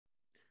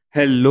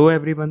Hello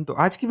everyone. तो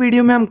आज की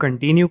वीडियो में हम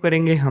कंटिन्यू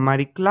करेंगे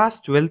हमारी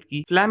क्लास 12th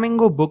की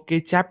फ्लैमिंगो बुक के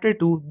चैप्टर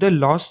 2 द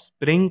लॉस्ट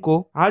स्प्रिंग को।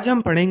 आज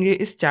हम पढ़ेंगे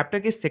इस चैप्टर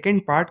के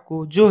सेकंड पार्ट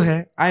को, जो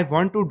है I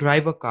want to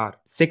drive a car.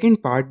 Second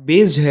part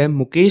based है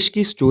मुकेश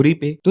की स्टोरी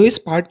पे। तो इस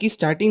पार्ट की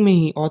स्टार्टिंग में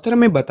ही ऑथर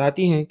हमें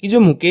बताती है कि जो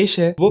मुकेश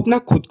है वो अपना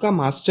खुद का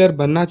मास्टर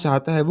बनना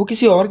चाहता है, वो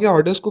किसी और के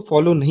ऑर्डर्स को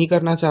फॉलो नहीं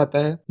करना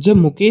चाहता है। जब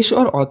मुकेश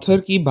और ऑथर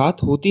की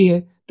बात होती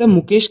है तब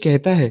मुकेश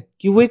कहता है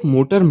कि वो एक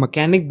मोटर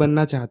मैकेनिक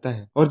बनना चाहता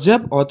है, और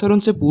जब ऑथर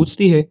उनसे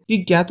पूछती है कि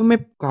क्या तुम्हें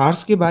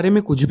कार्स के बारे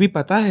में कुछ भी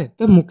पता है,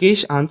 तब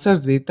मुकेश आंसर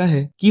देता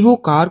है कि वो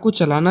कार को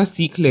चलाना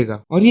सीख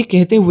लेगा। और ये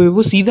कहते हुए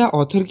वो सीधा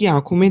ऑथर की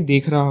आंखों में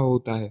देख रहा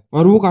होता है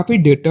और वो काफी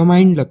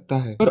डिटरमाइंड लगता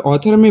है। पर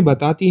ऑथर हमें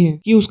बताती है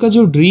कि उसका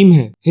जो ड्रीम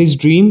है, his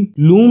dream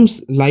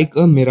looms like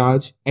a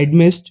Miraj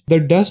एडमिस्ट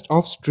the dust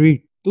of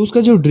street. तो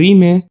उसका जो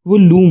ड्रीम है वो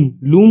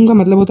लूम का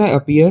मतलब होता है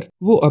अपीयर।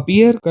 वो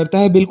अपीयर करता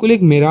है बिल्कुल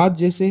एक मिराज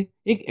जैसे,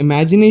 एक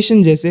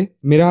इमेजिनेशन जैसे।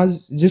 मिराज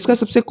जिसका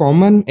सबसे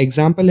कॉमन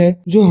एग्जाम्पल है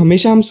जो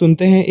हमेशा हम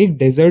सुनते हैं, एक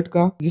डेजर्ट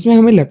का, जिसमें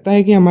हमें लगता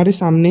है कि हमारे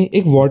सामने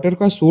एक वाटर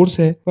का सोर्स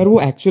है पर वो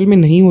एक्चुअल में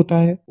नहीं होता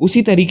है।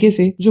 उसी तरीके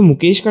से जो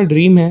मुकेश का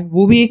ड्रीम है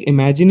वो भी एक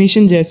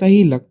इमेजिनेशन जैसा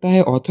ही लगता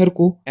है ऑथर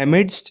को।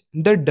 एमिड्स्ट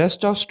the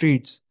dust of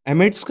streets,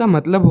 amidst का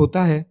मतलब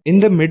होता है इन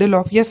द मिडल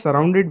ऑफ या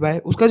सराउंडेड बाय।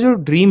 उसका जो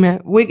ड्रीम है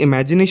वो एक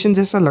इमेजिनेशन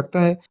जैसा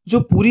लगता है जो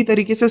पूरी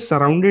तरीके से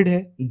सराउंडेड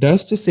है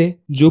डस्ट से,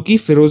 जो कि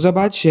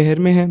फिरोजाबाद शहर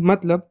में है।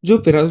 मतलब जो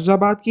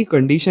फिरोजाबाद की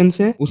कंडीशंस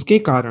है उसके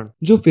कारण।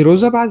 जो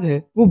फिरोजाबाद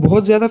है वो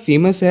बहुत ज्यादा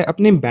फेमस है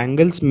अपने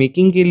बैंगल्स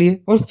मेकिंग के लिए,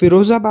 और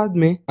फिरोजाबाद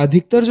में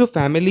अधिकतर जो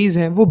फैमिलीज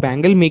हैं वो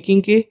बैंगल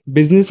मेकिंग के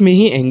बिजनेस में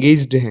ही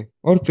एंगेज्ड हैं।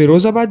 और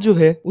फिरोजाबाद जो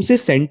है उसे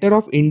centre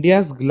of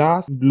India's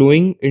glass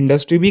blowing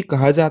industry भी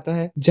कहा जाता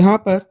है, जहां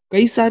पर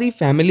कई सारी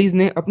फैमिलीज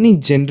ने अपनी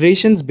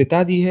जनरेशंस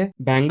बिता दी है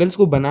बैंगल्स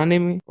को बनाने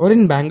में। और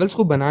इन बैंगल्स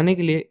को बनाने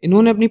के लिए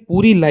इन्होंने अपनी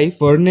पूरी लाइफ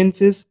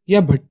फर्नेसेस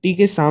या भट्टी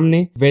के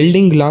सामने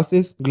वेल्डिंग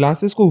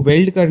ग्लासेस को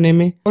वेल्ड करने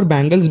में और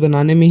बैंगल्स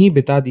बनाने में ही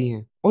बिता दी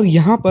है। और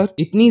यहाँ पर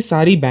इतनी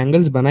सारी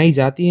बैंगल्स बनाई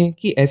जाती हैं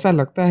कि ऐसा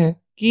लगता है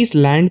कि इस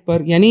लैंड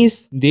पर यानी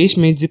इस देश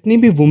में जितनी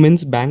भी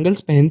वुमेन्स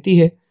बैंगल्स पहनती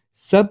है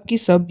सब की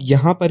सब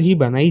यहाँ पर ही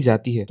बनाई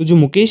जाती है। तो जो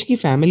मुकेश की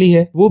फैमिली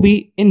है वो भी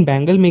इन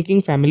बैंगल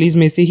मेकिंग फैमिलीज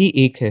में से ही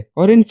एक है,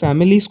 और इन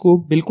फैमिलीज को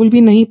बिल्कुल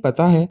भी नहीं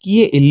पता है कि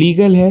ये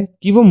इलीगल है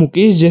कि वो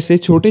मुकेश जैसे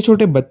छोटे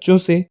छोटे बच्चों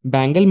से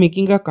बैंगल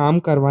मेकिंग का काम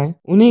करवाएं,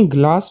 उन्हें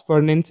ग्लास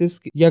फर्नेसेस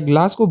या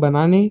ग्लास को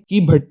बनाने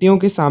की भट्टियों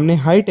के सामने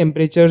हाई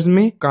टेम्परेचर्स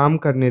में काम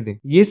करने दें।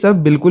 ये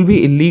सब बिल्कुल भी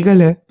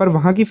इलीगल है, पर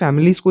वहाँ की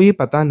फैमिलीज को ये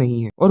पता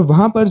नहीं है। और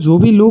वहाँ पर जो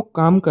भी लोग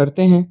काम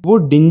करते हैं वो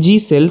डिंजी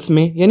सेल्स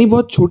में, यानी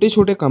बहुत छोटे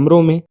छोटे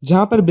कमरों में,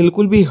 जहाँ पर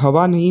बिल्कुल भी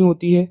हवा नहीं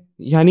होती है,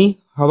 यानी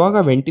हवा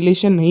का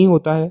वेंटिलेशन नहीं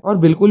होता है और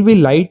बिल्कुल भी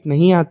लाइट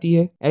नहीं आती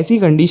है, ऐसी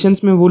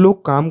कंडीशंस में वो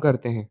लोग काम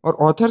करते हैं। और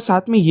ऑथर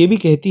साथ में ये भी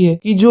कहती है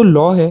कि जो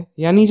लॉ है,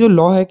 यानी जो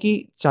लॉ है कि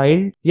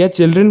चाइल्ड या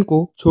चिल्ड्रन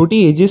को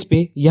छोटी एजेस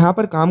पे यहाँ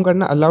पर काम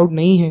करना अलाउड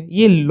नहीं है,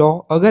 ये लॉ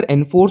अगर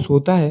एनफोर्स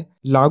होता है,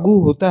 लागू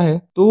होता है,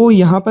 तो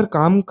यहाँ पर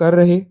काम कर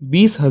रहे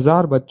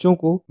 20,000 बच्चों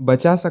को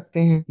बचा सकते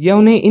हैं या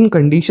उन्हें इन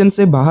कंडीशन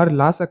से बाहर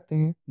ला सकते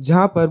हैं,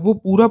 जहाँ पर वो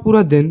पूरा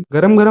पूरा दिन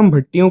गरम गरम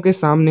भट्टियों के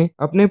सामने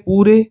अपने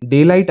पूरे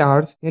डे लाइट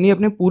आवर्स यानी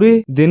अपने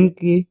पूरे दिन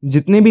के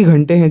जितने भी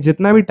घंटे हैं,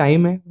 जितना भी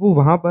टाइम है, वो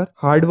वहाँ पर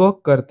हार्ड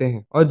वर्क करते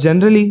हैं। और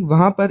जनरली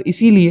वहाँ पर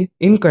इसीलिए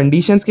इन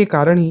कंडीशंस के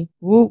कारण ही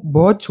वो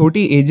बहुत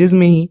छोटी एजेस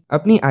में ही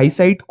अपनी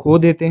आईसाइट खो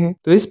देते हैं।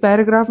 तो इस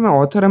पैराग्राफ में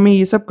ऑथर हमें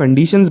ये सब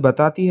कंडीशंस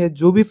बताती है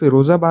जो भी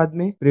फिरोजाबाद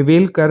में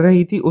प्रिवेल कर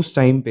रही थी उस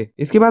टाइम पे।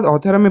 इसके बाद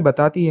ऑथर हमें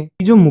बताती है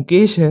कि जो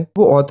मुकेश है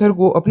वो ऑथर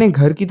को अपने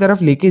घर की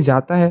तरफ लेके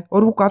जाता है,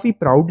 और वो काफी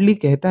प्राउडली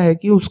कहता है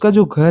कि उसका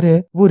जो घर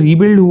है वो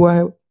रीबिल्ड हुआ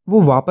है,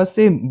 वो वापस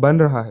से बन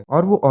रहा है,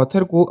 और वो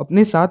ऑथर को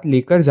अपने साथ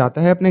लेकर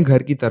जाता है अपने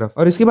घर की तरफ।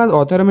 और इसके बाद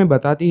ऑथर हमें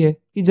बताती है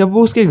कि जब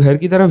वो उसके घर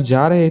की तरफ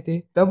जा रहे थे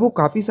तब वो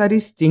काफी सारी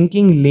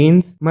स्टिंकिंग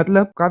लेन्स,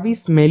 मतलब काफी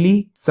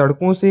स्मेली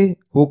सड़कों से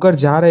होकर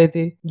जा रहे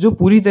थे जो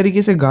पूरी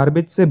तरीके से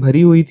गार्बेज से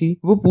भरी हुई थी।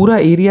 वो पूरा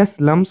एरिया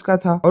स्लम्स का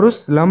था, और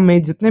उस स्लम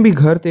में जितने भी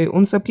घर थे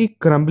उन सब की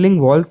क्रम्बलिंग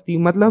वॉल्स थी,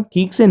 मतलब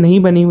ठीक से नहीं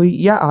बनी हुई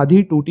या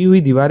आधी टूटी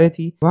हुई दीवारें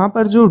थी। वहां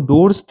पर जो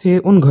डोर्स थे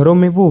उन घरों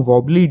में वो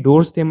वॉबली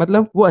डोर्स थे,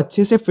 मतलब वो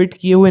अच्छे से फिट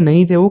किए हुए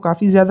नहीं थे, वो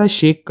काफी ज्यादा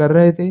शेक कर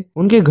रहे थे।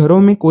 उनके घरों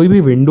में कोई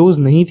भी विंडोज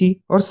नहीं थी,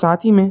 और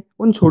साथ ही में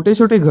उन छोटे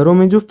छोटे घरों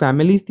में जो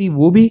फैमिलीज थी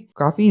वो भी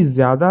काफी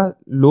ज्यादा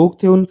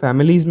लोग थे उन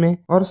फैमिलीज में।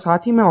 और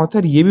साथ ही में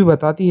ऑथर ये भी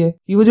बताती है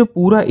कि वो जो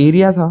पूरा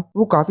एरिया था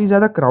वो काफी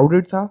ज्यादा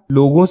क्राउडेड था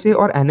लोगों से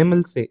और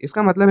एनिमल्स से।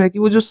 इसका मतलब है कि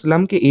वो जो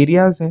स्लम के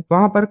एरियाज हैं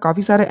वहां पर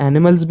काफी सारे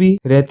एनिमल्स भी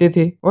रहते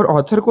थे, और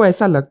ऑथर को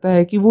ऐसा लगता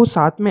है कि वो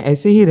साथ में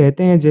ऐसे ही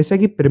रहते हैं जैसे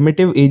कि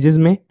प्रिमिटिव एजेस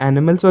में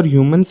एनिमल्स और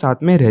ह्यूमन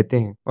साथ में रहते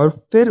हैं। और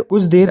फिर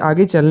कुछ देर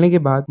आगे चलने के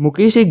बाद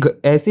मुकेश एक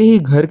ऐसे ही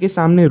घर के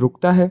सामने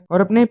रुकता है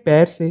और अपने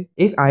पैर से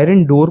एक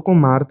आयरन डोर को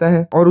मारता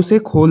है और उसे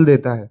खोल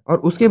देता है। और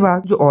उसके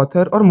बाद जो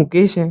ऑथर और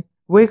मुकेश हैं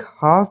वो एक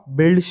हाफ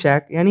बिल्ड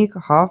शैक यानी एक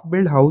हाफ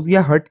बिल्ड हाउस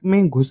या हट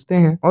में घुसते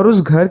हैं और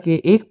उस घर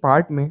के एक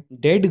पार्ट में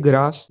डेड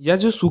ग्रास या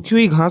जो सूखी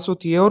हुई घास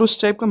होती है और उस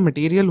टाइप का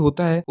मटेरियल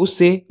होता है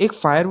उससे एक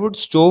फायरवुड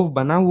स्टोव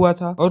बना हुआ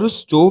था और उस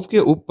स्टोव के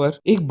ऊपर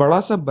एक बड़ा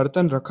सा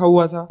बर्तन रखा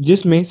हुआ था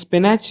जिसमें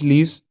स्पिनच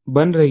लीव्स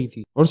बन रही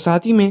थी और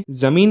साथ ही में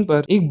जमीन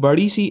पर एक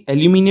बड़ी सी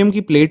एल्यूमिनियम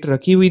की प्लेट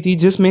रखी हुई थी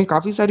जिसमें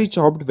काफी सारी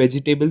चॉप्ड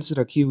वेजिटेबल्स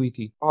रखी हुई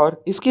थी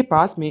और इसके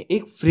पास में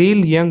एक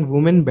फ्रेल यंग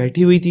वुमेन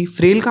बैठी हुई थी।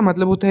 फ्रेल का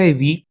मतलब होता है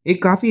वीक।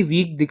 एक काफी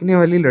वीक दिखने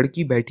वाली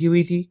लड़की बैठी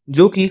हुई थी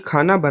जो कि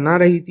खाना बना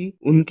रही थी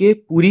उनके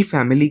पूरी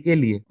फैमिली के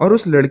लिए और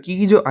उस लड़की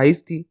की जो आईज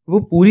थी वो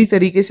पूरी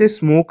तरीके से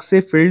स्मोक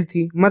से फिल्ड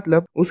थी,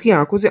 मतलब उसकी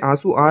आंखों से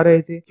आंसू आ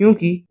रहे थे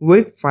क्योंकि वो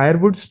एक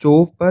फायरवुड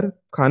स्टोव पर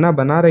खाना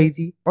बना रही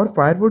थी और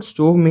फायरवुड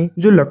स्टोव में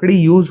जो लकड़ी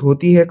यूज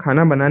होती है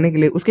खाना बनाने के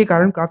लिए उसके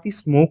कारण काफी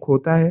स्मोक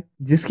होता है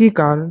जिसके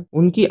कारण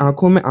उनकी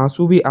आंखों में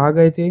आंसू भी आ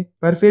गए थे,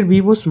 पर फिर भी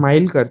वो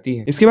स्माइल करती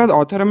है। इसके बाद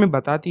ऑथर हमें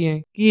बताती है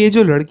कि ये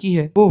जो लड़की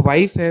है वो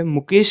वाइफ है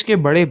मुकेश के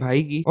बड़े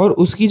भाई की और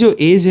उसकी जो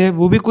एज है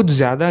वो भी कुछ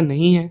ज्यादा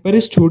नहीं है, पर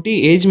इस छोटी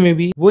एज में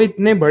भी वो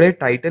इतने बड़े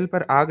टाइटल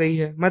पर आ गई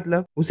है,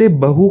 मतलब उसे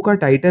बहू का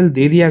टाइटल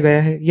दे दिया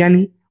गया है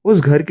यानी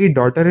उस घर की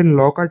डॉटर इन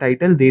लॉ का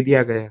टाइटल दे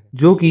दिया गया है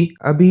जो कि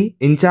अभी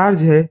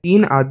इंचार्ज है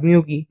 3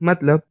 आदमियों की,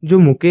 मतलब जो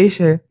मुकेश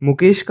है,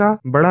 मुकेश का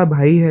बड़ा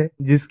भाई है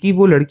जिसकी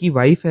वो लड़की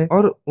वाइफ है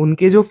और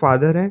उनके जो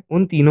फादर है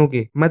उन तीनों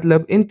के,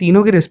 मतलब इन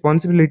तीनों की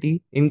रिस्पॉन्सिबिलिटी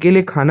इनके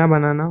लिए खाना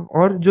बनाना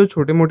और जो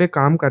छोटे मोटे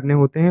काम करने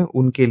होते हैं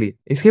उनके लिए।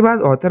 इसके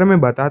बाद ऑथर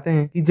हमें बताते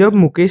हैं कि जब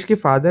मुकेश के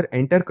फादर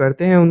एंटर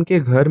करते हैं उनके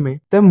घर में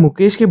तब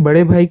मुकेश के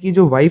बड़े भाई की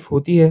जो वाइफ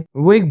होती है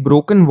वो एक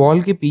ब्रोकन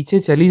वॉल के पीछे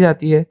चली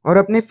जाती है और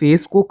अपने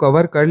फेस को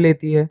कवर कर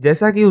लेती है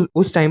जैसा कि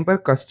उस टाइम पर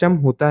कस्टम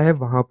होता है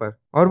वहां पर।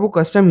 और वो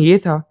कस्टम ये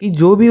था कि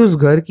जो भी उस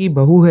घर की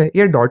बहू है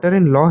या डॉटर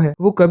इन लॉ है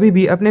वो कभी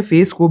भी अपने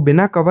फेस को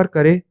बिना कवर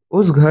करे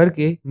उस घर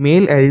के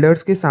मेल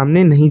एल्डर्स के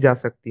सामने नहीं जा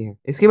सकती हैं।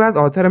 इसके बाद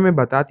ऑथर हमें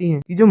बताती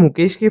हैं कि जो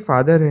मुकेश के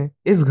फादर हैं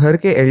इस घर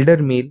के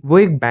एल्डर मेल वो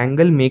एक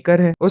बैंगल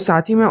मेकर है और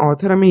साथ ही में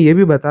ऑथर हमें ये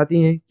भी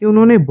बताती हैं कि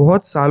उन्होंने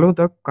बहुत सालों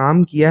तक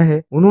काम किया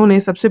है। उन्होंने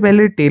सबसे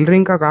पहले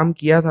टेलरिंग का काम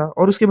किया था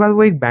और उसके बाद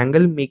वो एक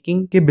बैंगल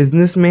मेकिंग के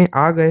बिजनेस में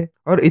आ गए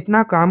और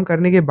इतना काम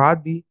करने के बाद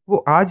भी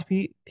वो आज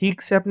भी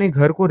ठीक से अपने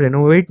घर को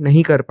रेनोवेट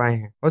नहीं कर पाए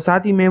हैं और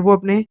साथ ही में वो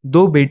अपने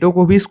 2 बेटों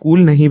को भी स्कूल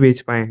नहीं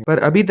भेज पाए हैं। पर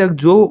अभी तक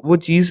जो वो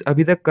चीज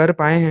अभी तक कर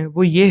पाए हैं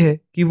वो ये है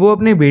कि वो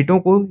अपने बेटों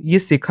को ये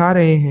सिखा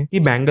रहे हैं कि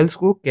बैंगल्स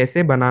को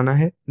कैसे बनाना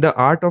है, the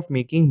art of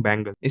making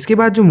bangle. इसके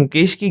बाद जो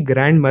मुकेश की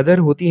ग्रैंड मदर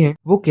होती हैं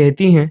वो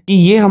कहती हैं कि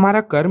ये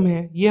हमारा कर्म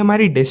है, ये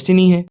हमारी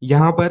डेस्टिनी है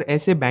यहाँ पर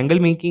ऐसे बैंगल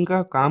मेकिंग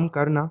का काम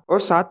करना। और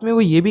साथ में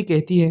वो ये भी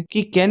कहती है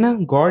कि can a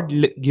God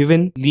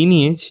given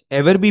lineage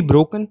ever be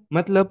broken,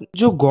 मतलब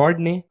जो गॉड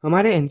ने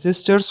हमारे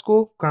एंसेस्टर्स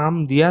को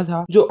काम दिया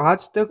था जो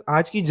आज तक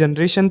आज की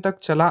जनरेशन तक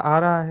चला आ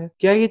रहा है,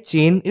 क्या ये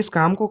चेन, इस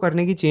काम को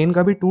करने की चेन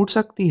कभी टूट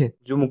सकती है।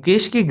 जो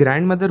मुकेश की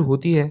ग्रैंड मदर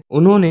होती है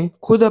उन्होंने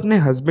खुद अपने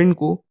हस्बैंड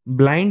को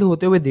ब्लाइंड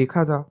होते हुए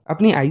देखा था,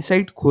 अपनी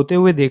आईसाइट खोते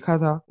हुए देखा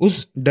था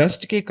उस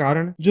डस्ट के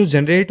कारण जो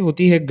जनरेट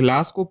होती है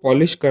ग्लास को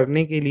पॉलिश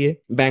करने के लिए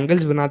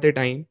बैंगल्स बनाते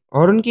टाइम।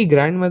 और उनकी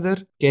ग्रैंड मदर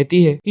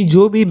कहती है कि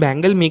जो भी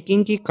बैंगल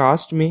मेकिंग की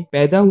कास्ट में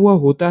पैदा हुआ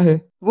होता है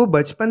वो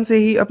बचपन से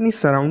ही अपनी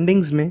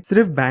सराउंडिंग्स में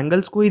सिर्फ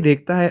बैंगल्स को ही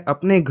देखता है,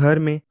 अपने घर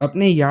में,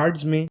 अपने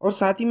यार्ड्स में और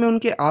साथ ही में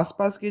उनके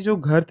आसपास के जो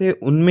घर थे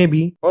उनमें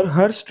भी, और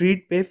हर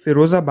स्ट्रीट पे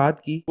फिरोजाबाद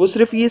की वो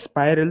सिर्फ ये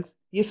स्पाइरल्स,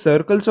 ये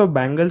सर्कल्स ऑफ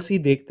बैंगल्स ही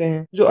देखते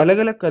हैं जो अलग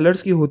अलग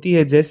कलर्स की होती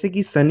है जैसे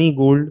कि Sunny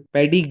gold,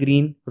 paddy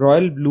green,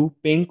 royal blue,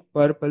 pink,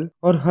 purple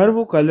और हर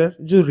वो कलर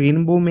जो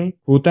रेनबो में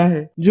होता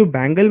है। जो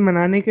बैंगल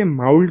बनाने के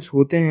माउल्ड्स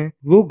होते हैं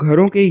वो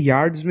घरों के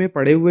यार्ड्स में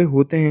पड़े हुए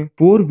होते हैं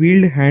 4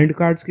 व्हील्ड हैंड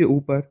कार्ड्स के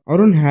ऊपर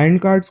और उन हैंड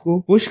कार्ड्स को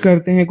पुश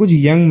करते हैं कुछ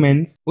यंग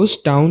मेंस उस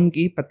टाउन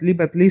की पतली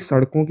पतली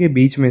सड़कों के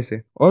बीच में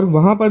से। और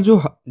वहां पर जो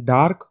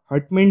डार्क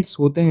हटमेंट्स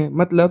होते हैं,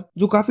 मतलब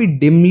जो काफी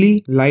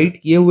डिमली लाइट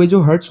किए हुए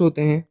जो हट्स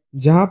होते हैं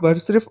जहाँ पर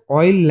सिर्फ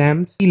ऑयल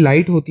लैम्प्स की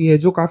लाइट होती है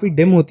जो काफी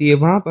डिम होती है,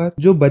 वहां पर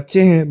जो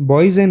बच्चे हैं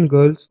बॉयज एंड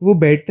गर्ल्स वो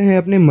बैठते हैं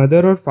अपने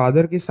मदर और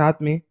फादर के साथ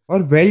में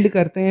और वेल्ड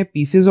करते हैं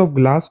पीसेस ऑफ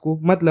ग्लास को,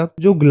 मतलब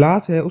जो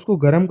ग्लास है उसको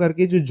गर्म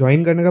करके जो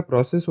ज्वाइन करने का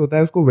प्रोसेस होता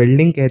है उसको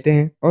वेल्डिंग कहते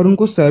हैं और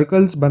उनको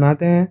सर्कल्स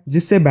बनाते हैं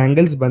जिससे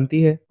बैंगल्स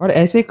बनती है। और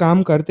ऐसे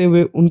काम करते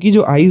हुए उनकी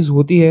जो आईज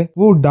होती है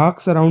वो डार्क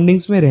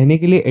सराउंडिंग्स में रहने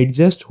के लिए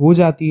एडजस्ट हो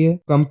जाती है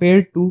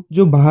कंपेयर टू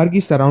जो बाहर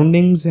की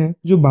सराउंडिंग्स है,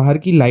 जो बाहर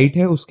की लाइट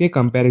है उसके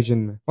कंपैरिजन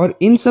में। और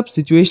इन सब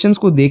सिचुएशंस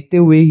को देखते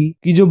हुए ही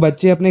कि जो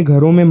बच्चे अपने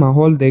घरों में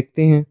माहौल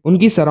देखते हैं,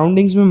 उनकी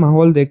सराउंडिंग्स में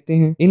माहौल देखते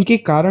हैं, इनके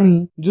कारण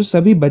ही जो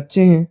सभी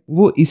बच्चे हैं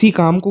वो इसी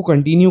काम को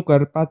कंटिन्यू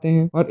कर पाते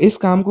हैं और इस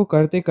काम को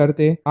करते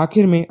करते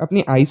आखिर में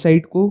अपनी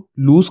आईसाइट को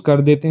लूज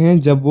कर देते हैं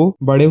जब वो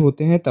बड़े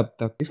होते हैं तब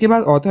तक। इसके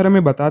बाद ऑथर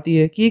हमें बताती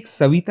है कि एक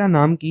सविता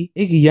नाम की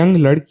एक यंग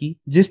लड़की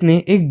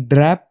जिसने एक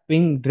ड्रैप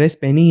पिंक ड्रेस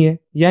पहनी है,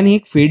 यानी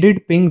एक फेडेड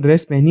पिंक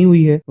ड्रेस पहनी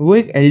हुई है। वो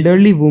एक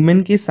एल्डरली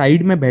वुमेन के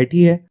साइड में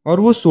बैठी है और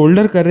वो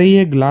शोल्डर कर रही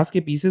है ग्लास के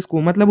पीसेस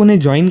को, मतलब उन्हें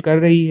ज्वाइन कर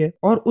रही है।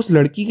 और उस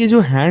लड़की के जो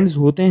हैंड्स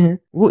होते हैं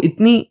वो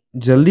इतनी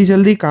जल्दी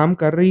जल्दी काम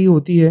कर रही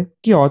होती है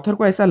कि ऑथर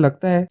को ऐसा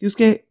लगता है कि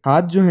उसके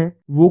हाथ जो हैं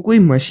वो कोई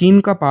मशीन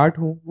का पार्ट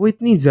हो। वो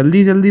इतनी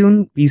जल्दी जल्दी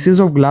उन पीसेस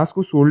ऑफ ग्लास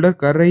को शोल्डर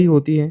कर रही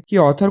होती है कि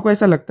ऑथर को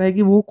ऐसा लगता है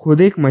कि वो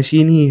खुद एक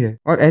मशीन ही है।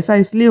 और ऐसा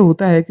इसलिए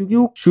होता है क्योंकि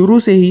वो शुरू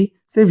से ही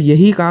सिर्फ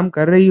यही काम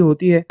कर रही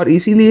होती है और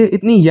इसीलिए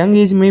इतनी यंग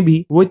एज में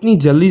भी वो इतनी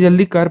जल्दी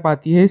जल्दी कर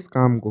पाती है इस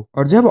काम को।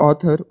 और जब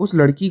ऑथर उस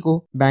लड़की को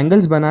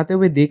बैंगल्स बनाते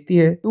हुए देखती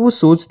है तो वो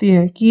सोचती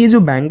है कि ये जो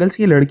बैंगल्स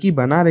ये लड़की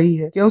बना रही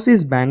है, क्या उसे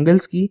इस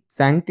बैंगल्स की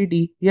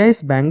सैंक्टिटी या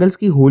इस बैंगल्स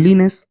की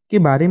होलीनेस के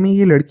बारे में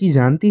ये लड़की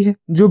जानती है।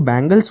 जो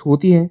बैंगल्स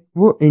होती है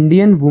वो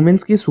इंडियन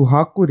वुमेन्स के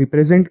सुहाग को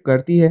रिप्रेजेंट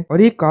करती है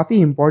और ये काफी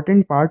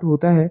इंपॉर्टेंट पार्ट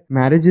होता है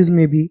मैरिजेस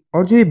में भी।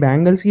 और जो ये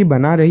बैंगल्स ये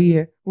बना रही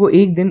है वो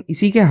एक दिन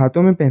इसी के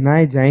हाथों में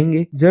पहनाए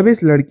जाएंगे। जब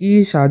इस लड़की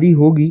की शादी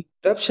होगी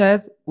तब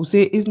शायद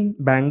उसे इन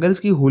बैंगल्स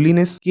की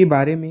होलीनेस के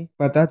बारे में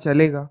पता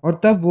चलेगा और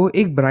तब वो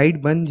एक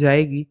ब्राइड बन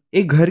जाएगी,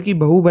 एक घर की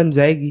बहू बन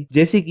जाएगी,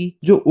 जैसे कि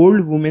जो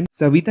ओल्ड वुमेन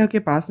सविता के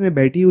पास में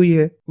बैठी हुई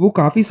है वो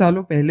काफी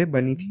सालों पहले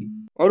बनी थी।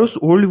 और उस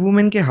ओल्ड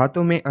वुमेन के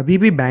हाथों में अभी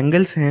भी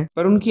बैंगल्स हैं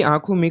पर उनकी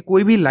आंखों में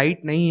कोई भी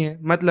लाइट नहीं है,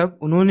 मतलब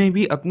उन्होंने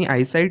भी अपनी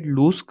आईसाइट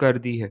लूज कर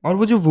दी है। और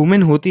वो जो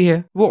वुमेन होती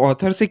है वो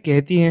ऑथर से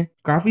कहती है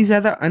काफी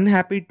ज्यादा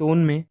अनहैप्पी टोन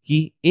में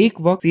कि एक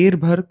वक्त शेर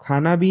भर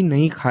खाना भी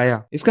नहीं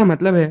खाया। इसका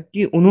मतलब है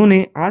कि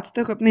उन्होंने आज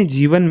तक अपने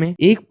जीवन में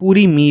एक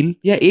पूरी मील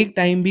या एक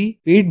टाइम भी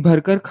पेट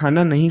भरकर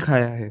खाना नहीं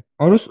खाया है।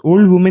 और उस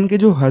ओल्ड वुमेन के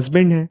जो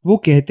हस्बैंड हैं वो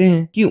कहते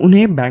हैं कि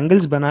उन्हें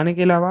बैंगल्स बनाने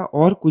के अलावा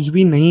और कुछ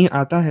भी नहीं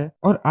आता है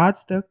और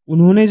आज तक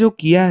उन्होंने जो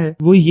किया है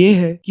वो ये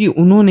है कि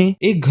उन्होंने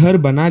एक घर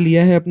बना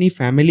लिया है अपनी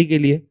फैमिली के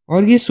लिए।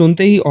 और ये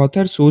सुनते ही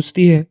ऑथर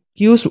सोचती है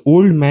कि उस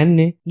ओल्ड मैन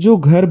ने जो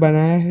घर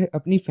बनाया है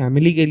अपनी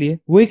फैमिली के लिए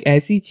वो एक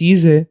ऐसी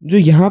चीज है जो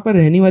यहाँ पर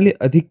रहने वाले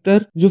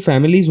अधिकतर जो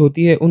फैमिलीज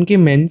होती है उनके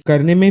मेन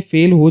करने में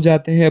फेल हो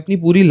जाते हैं अपनी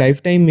पूरी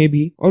लाइफ टाइम में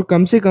भी। और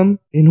कम से कम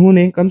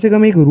इन्होंने कम से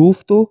कम एक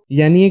रूफ तो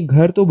यानी एक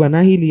घर तो बना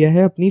ही लिया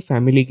है अपनी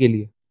फैमिली के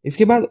लिए।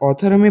 इसके बाद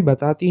ऑथर हमें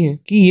बताती हैं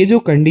कि ये जो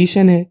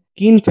कंडीशन है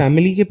कि इन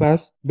फैमिली के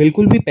पास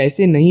बिल्कुल भी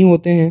पैसे नहीं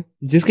होते हैं,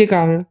 जिसके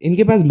कारण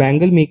इनके पास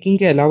बैंगल मेकिंग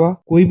के अलावा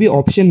कोई भी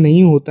ऑप्शन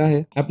नहीं होता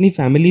है अपनी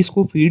फैमिलीज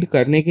को फीड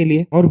करने के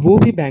लिए, और वो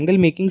भी बैंगल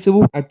मेकिंग से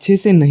वो अच्छे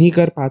से नहीं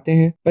कर पाते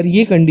हैं। पर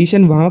ये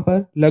कंडीशन वहाँ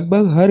पर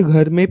लगभग हर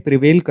घर में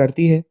प्रिवेल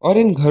करती है और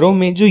इन घरों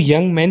में जो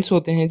यंग मेंस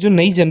होते हैं, जो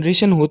नई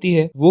जनरेशन होती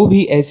है, वो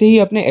भी ऐसे ही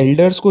अपने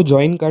एल्डर्स को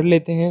ज्वाइन कर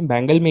लेते हैं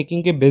बैंगल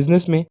मेकिंग के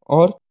बिजनेस में।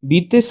 और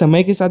बीतते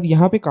समय के साथ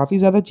यहाँ पे काफी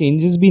ज्यादा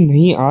चेंजेस भी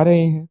नहीं आ रहे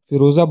हैं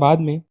फिरोजाबाद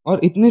में, और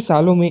इतने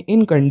सालों में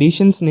इन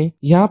कंडीशंस ने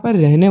यहाँ पर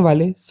रहने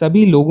वाले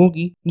सभी लोगों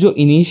की जो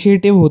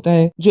इनिशिएटिव होता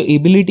है, जो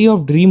एबिलिटी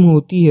ऑफ ड्रीम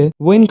होती है,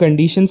 वो इन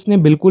कंडीशंस ने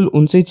बिल्कुल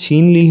उनसे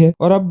छीन ली है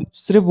और अब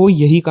सिर्फ वो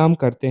यही काम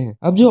करते हैं।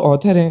 अब जो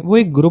ऑथर है वो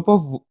एक ग्रुप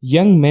ऑफ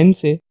यंग मेन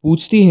से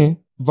पूछती हैं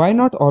Why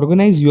not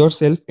organize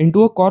yourself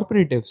into a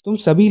cooperative? तुम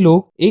सभी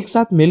लोग एक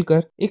साथ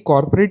मिलकर एक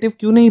कॉर्पोरेटिव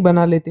क्यों नहीं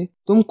बना लेते?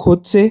 तुम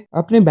खुद से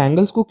अपने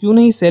बैंगल्स को क्यों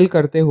नहीं सेल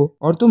करते हो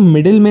और तुम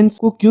मिडिलमैन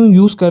को क्यों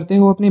यूज करते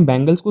हो अपने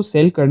बैंगल्स को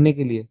सेल करने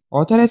के लिए?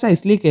 ऑथर ऐसा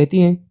इसलिए कहती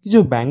हैं कि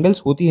जो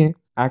बैंगल्स होती हैं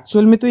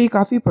एक्चुअल में तो ये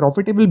काफी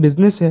प्रॉफिटेबल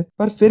बिजनेस है,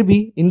 पर फिर भी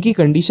इनकी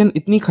कंडीशन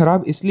इतनी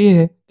खराब इसलिए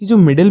है कि जो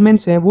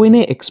मिडिलमैन्स हैं वो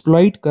इन्हें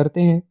एक्सप्लॉइट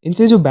करते हैं।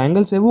 इनसे जो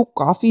बैंगल्स है वो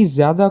काफी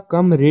ज्यादा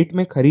कम रेट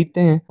में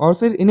खरीदते हैं और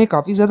फिर इन्हें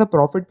काफी ज्यादा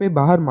प्रॉफिट पे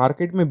बाहर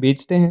मार्केट में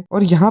बेचते हैं।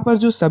 और यहाँ पर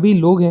जो सभी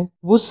लोग हैं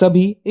वो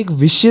सभी एक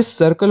विशियस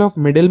सर्कल ऑफ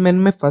मिडिलमैन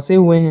में फंसे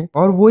हुए हैं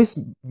और वो इस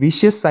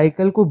विशियस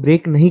साइकिल को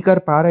ब्रेक नहीं कर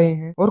पा रहे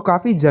हैं। और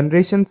काफी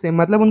जनरेशन से,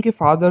 मतलब उनके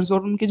फादर्स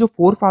और उनके जो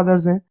फोर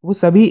फादर्स हैं, वो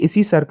सभी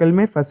इसी सर्कल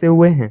में फंसे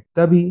हुए हैं।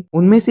 तभी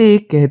उनमें से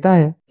एक कहता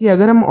है कि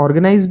अगर हम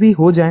ऑर्गेनाइज भी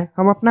हो जाएं,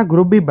 हम अपना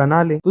ग्रुप भी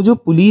बना ले, तो जो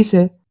पुलिस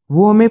है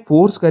वो हमें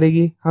फोर्स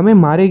करेगी, हमें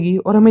मारेगी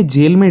और हमें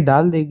जेल में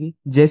डाल देगी,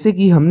 जैसे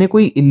कि हमने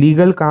कोई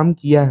इलीगल काम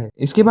किया है।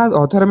 इसके बाद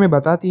ऑथर हमें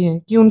बताती है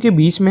कि उनके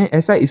बीच में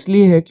ऐसा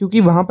इसलिए है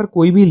क्योंकि वहां पर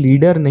कोई भी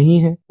लीडर नहीं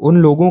है उन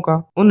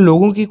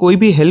लोगों की कोई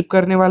भी हेल्प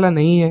करने वाला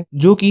नहीं है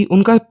जो कि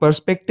उनका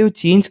पर्सपेक्टिव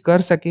चेंज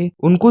कर सके,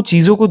 उनको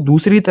चीजों को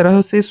दूसरी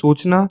तरह से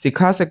सोचना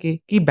सिखा सके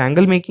कि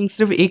बैंगल मेकिंग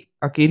सिर्फ एक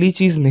अकेली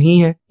चीज नहीं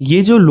है।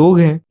 ये जो लोग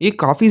हैं ये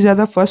काफी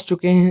ज्यादा फंस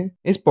चुके हैं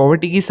इस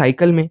पॉवर्टी की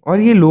साइकिल में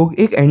और ये लोग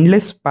एक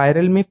एंडलेस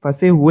स्पाइरल में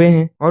फंसे हुए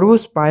हैं। और वो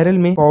स्पाइरल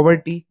में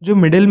पॉवर्टी, जो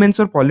मिडिलमैन्स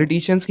और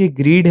पॉलिटिशियंस की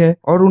ग्रीड है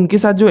और उनके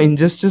साथ जो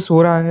इनजस्टिस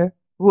हो रहा है,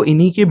 वो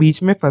इन्हीं के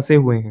बीच में फंसे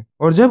हुए हैं।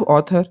 और जब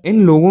ऑथर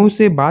इन लोगों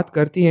से बात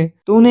करती है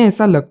तो उन्हें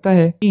ऐसा लगता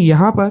है कि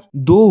यहाँ पर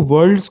दो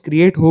वर्ल्ड्स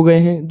क्रिएट हो गए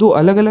हैं, दो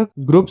अलग अलग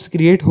ग्रुप्स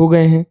क्रिएट हो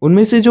गए हैं।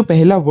 उनमें से जो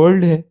पहला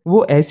वर्ल्ड है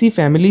वो ऐसी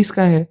फैमिलीज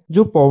का है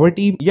जो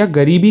पॉवर्टी या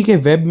गरीबी के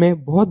वेब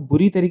में बहुत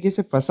बुरी तरीके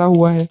से फंसा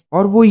हुआ है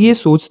और वो ये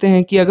सोचते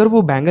हैं कि अगर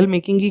वो बैंगल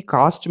मेकिंग की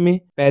कास्ट में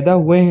पैदा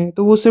हुए हैं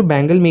तो वो सिर्फ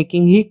बैंगल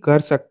मेकिंग ही कर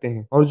सकते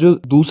हैं। और जो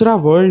दूसरा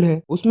वर्ल्ड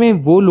है उसमें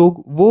वो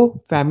लोग,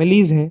 वो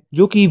फैमिलीज हैं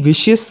जो कि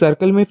विशियस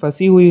सर्कल में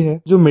फंसी हुई है,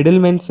 जो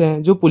मिडिलमैन्स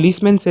हैं, जो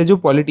पुलिसमैन्स हैं, जो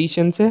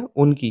पॉलिटिशियंस हैं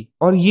उनकी।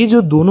 और ये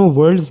जो दोनों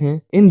वर्ल्ड्स हैं,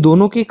 इन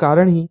दोनों के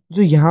कारण ही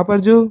जो यहाँ पर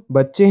जो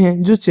बच्चे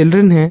हैं, जो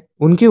चिल्ड्रन हैं,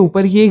 उनके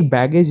ऊपर ये एक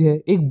बैगेज है,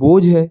 एक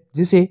बोझ है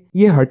जिसे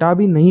ये हटा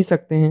भी नहीं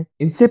सकते हैं।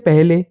 इससे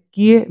पहले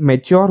कि ये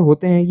मैच्योर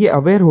होते हैं, ये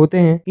अवेयर होते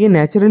हैं, ये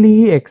नेचुरली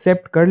ही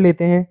एक्सेप्ट कर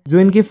लेते हैं जो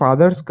इनके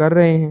फादर्स कर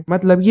रहे हैं,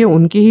 मतलब ये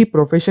उनके ही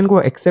प्रोफेशन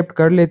को एक्सेप्ट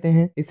कर लेते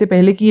हैं इससे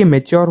पहले कि ये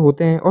मैच्योर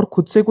होते हैं और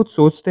खुद से कुछ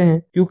सोचते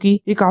हैं, क्योंकि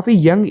ये काफी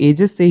यंग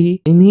एजेस से ही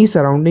इन्हीं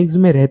सराउंडिंग्स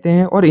में रहते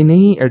हैं और इन्हें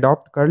ही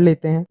अडॉप्ट कर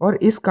लेते हैं। और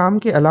इस काम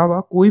के अलावा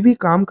कोई भी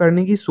काम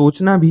करने की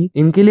सोचना भी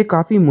इनके लिए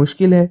काफी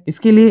मुश्किल है।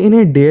 इसके लिए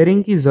इन्हें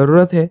डेयरिंग की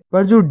जरूरत है,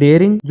 पर जो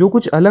डेयरिंग, जो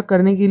कुछ अलग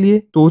करने के लिए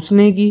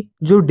सोचने की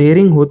जो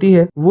डेयरिंग होती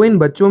है वो इन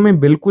बच्चों में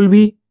बिल्कुल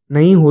भी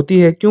नहीं होती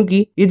है,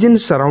 क्योंकि ये जिन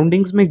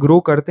सराउंडिंग्स में ग्रो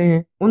करते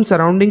हैं उन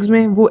सराउंडिंग्स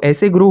में वो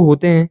ऐसे ग्रो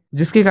होते हैं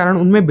जिसके कारण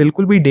उनमें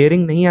बिल्कुल भी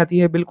डेयरिंग नहीं आती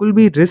है, बिल्कुल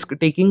भी रिस्क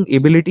टेकिंग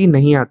एबिलिटी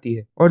नहीं आती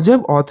है। और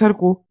जब ऑथर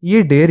को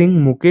ये डेयरिंग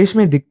मुकेश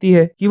में दिखती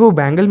है कि वो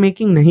बैंगल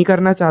मेकिंग नहीं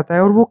करना चाहता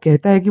है और वो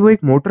कहता है कि वो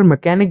एक मोटर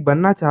मैकेनिक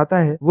बनना चाहता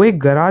है, वो एक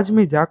गराज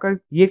में जाकर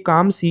ये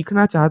काम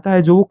सीखना चाहता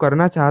है जो वो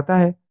करना चाहता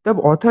है, तब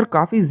ऑथर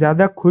काफी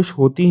ज्यादा खुश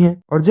होती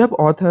हैं। और जब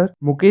ऑथर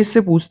मुकेश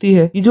से पूछती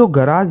है कि जो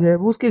गराज है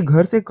वो उसके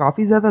घर से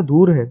काफी ज्यादा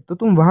दूर है तो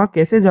तुम वहां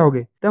कैसे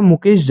जाओगे, तब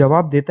मुकेश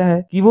जवाब देता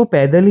है कि वो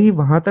पैदल ही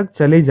वहां तक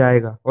चले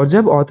जाएगा। और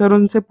जब ऑथर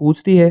उनसे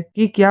पूछती है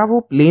कि क्या वो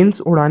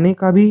प्लेन्स उड़ाने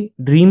का भी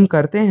ड्रीम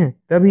करते हैं,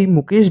 तभी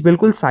मुकेश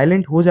बिल्कुल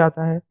साइलेंट हो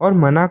जाता है और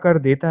मना कर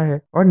देता है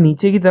और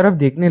नीचे की तरफ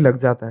देखने लग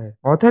जाता है।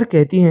 ऑथर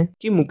कहती हैं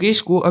कि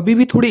मुकेश को अभी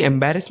भी थोड़ी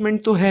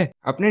एम्बैरेसमेंट तो है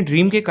अपने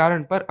ड्रीम के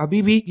कारण, पर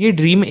अभी भी ये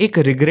ड्रीम एक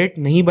रिग्रेट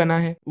नहीं बना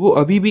है, वो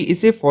अभी भी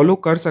इसे फॉलो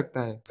कर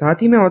सकता है।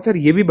 साथ ही में ऑथर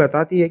ये भी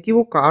बताती है कि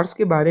वो कार्स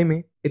के बारे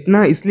में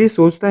इतना इसलिए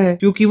सोचता है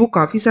क्योंकि वो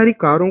काफी सारी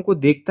कारों को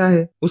देखता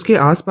है उसके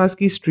आसपास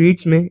की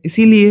स्ट्रीट्स में,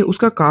 इसीलिए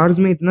उसका कार्स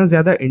में इतना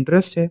ज्यादा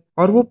इंटरेस्ट है।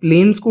 और वो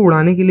प्लेन्स को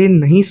उड़ाने के लिए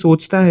नहीं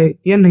सोचता है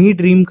या नहीं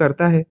ड्रीम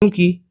करता है,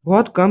 क्योंकि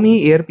बहुत कम ही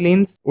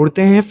एयरप्लेन्स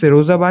उड़ते हैं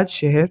फिरोजाबाद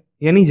शहर,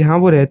 यानी जहां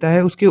वो रहता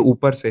है उसके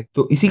ऊपर से।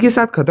 तो इसी के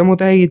साथ खत्म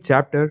होता है ये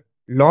चैप्टर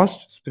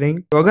लॉस्ट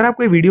स्प्रिंग। तो अगर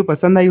आपको ये वीडियो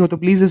पसंद आई हो तो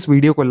प्लीज इस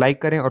वीडियो को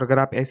लाइक करें, और अगर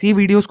आप ऐसी ही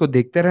वीडियोस को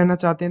देखते रहना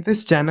चाहते हैं तो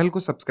इस चैनल को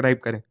सब्सक्राइब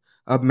करें।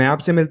 अब मैं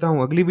आपसे मिलता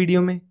हूँ अगली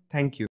वीडियो में। Thank you.